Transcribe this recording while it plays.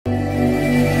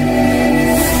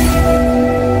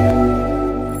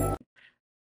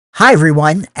Hi,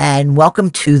 everyone, and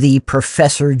welcome to the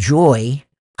Professor Joy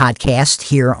podcast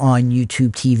here on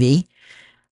YouTube TV.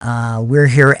 We're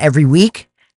here every week,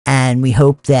 and we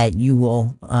hope that you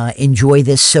will enjoy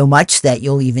this so much that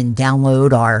you'll even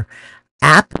download our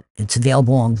app. It's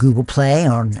available on Google Play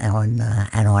and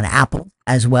on Apple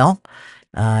as well.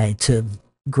 It's a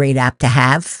great app to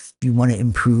have if you want to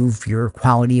improve your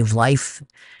quality of life,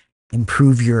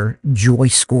 improve your joy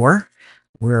score.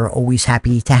 We're always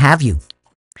happy to have you.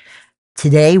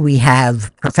 Today we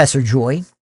have Professor Joy.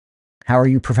 How are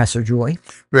you, Professor Joy?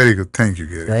 Very good. Thank you,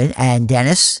 Gary. Good. And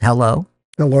Dennis, hello.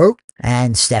 Hello.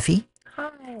 And Steffi.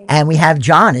 Hi. And we have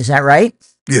John, is that right?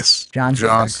 Yes. John's with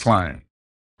John us. Klein.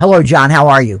 Hello, John. How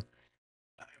are you?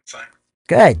 I'm fine.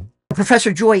 Good.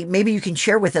 Professor Joy, maybe you can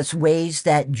share with us ways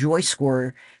that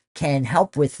JoyScore can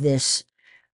help with this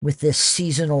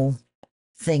seasonal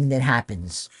thing that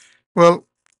happens. Well,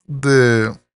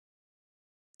 the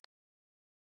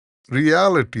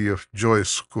reality of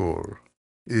JoyScore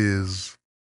is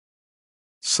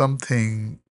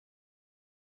something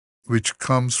which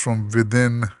comes from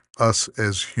within us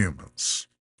as humans,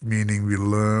 meaning we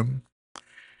learn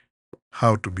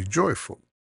how to be joyful.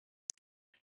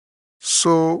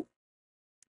 So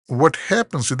what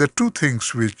happens, there are two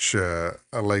things which I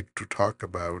like to talk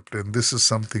about, and this is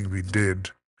something we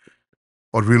did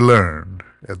or we learned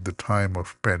at the time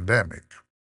of pandemic.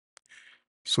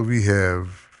 So we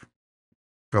have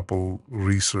a couple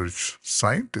research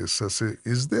scientists. I say,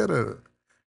 is there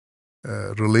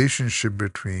a relationship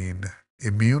between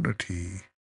immunity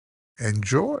and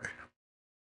joy?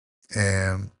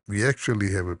 And we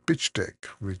actually have a pitch deck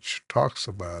which talks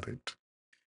about it.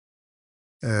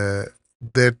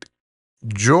 That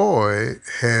joy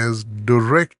has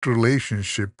direct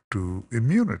relationship to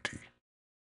immunity.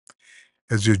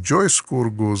 As your joy score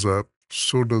goes up,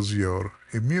 so does your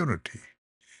immunity.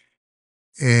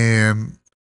 And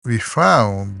we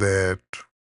found that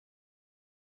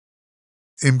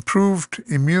improved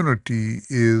immunity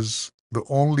is the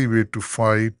only way to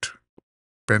fight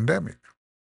pandemic,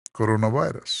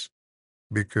 coronavirus,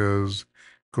 because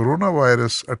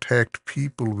coronavirus attacked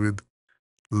people with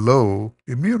low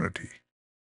immunity.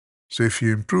 So if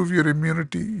you improve your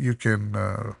immunity, you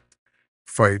can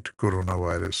fight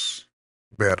coronavirus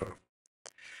better.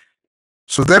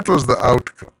 So that was the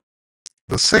outcome.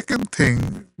 The second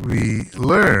thing we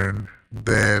learned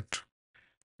that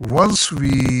once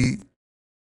we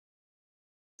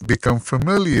become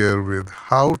familiar with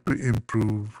how to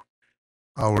improve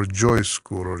our joy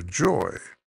score or joy,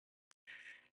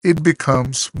 it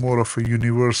becomes more of a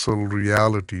universal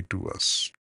reality to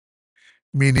us.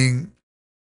 Meaning,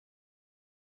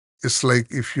 it's like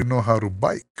if you know how to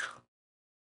bike,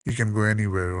 you can go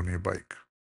anywhere on your bike.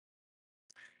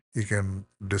 You can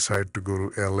decide to go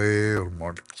to LA or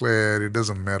Montclair. It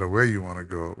doesn't matter where you want to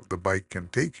go. The bike can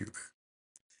take you there.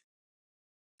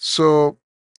 So,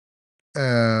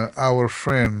 our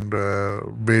friend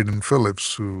Baden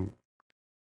Phillips, who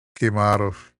came out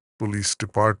of police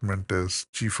department as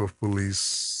chief of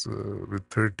police with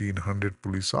 1,300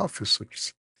 police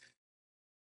officers,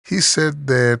 he said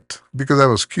that, because I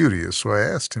was curious, so I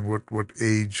asked him, what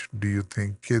age do you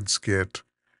think kids get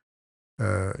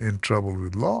in trouble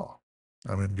with law?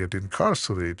 I mean, get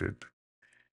incarcerated.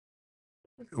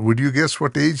 Would you guess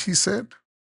what age he said?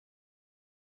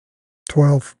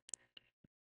 12.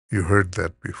 You heard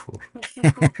that before.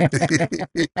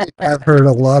 I've heard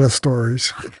a lot of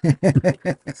stories.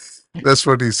 That's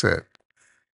what he said.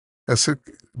 I said,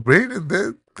 Braden,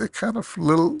 they're kind of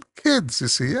little kids. You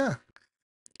see, yeah.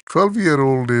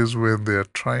 12-year-old is when they're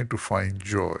trying to find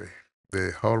joy.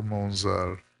 Their hormones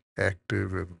are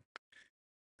active and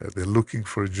they're looking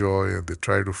for joy and they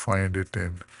try to find it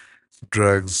in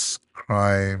drugs,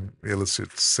 crime,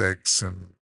 illicit sex,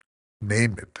 and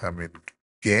name it. I mean,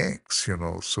 gangs,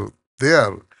 So they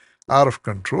are out of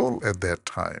control at that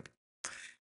time.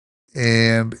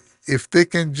 And if they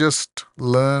can just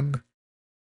learn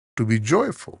to be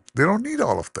joyful, they don't need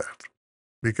all of that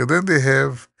because then they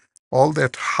have all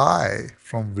that high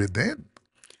from within.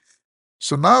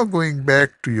 So now going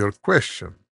back to your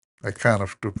question, I kind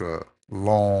of took a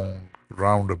long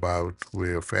roundabout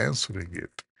way of answering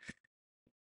it.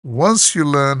 Once you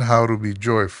learn how to be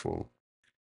joyful,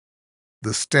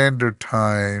 the standard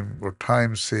time or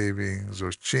time savings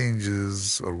or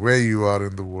changes or where you are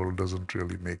in the world doesn't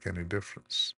really make any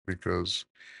difference because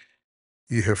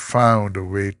you have found a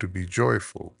way to be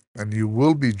joyful. And you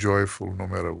will be joyful no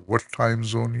matter what time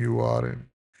zone you are in,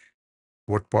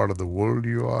 what part of the world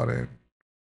you are in.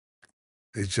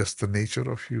 It's just the nature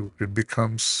of you. It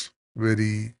becomes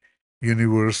very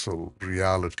universal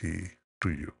reality to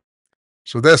you.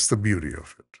 So that's the beauty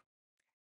of it.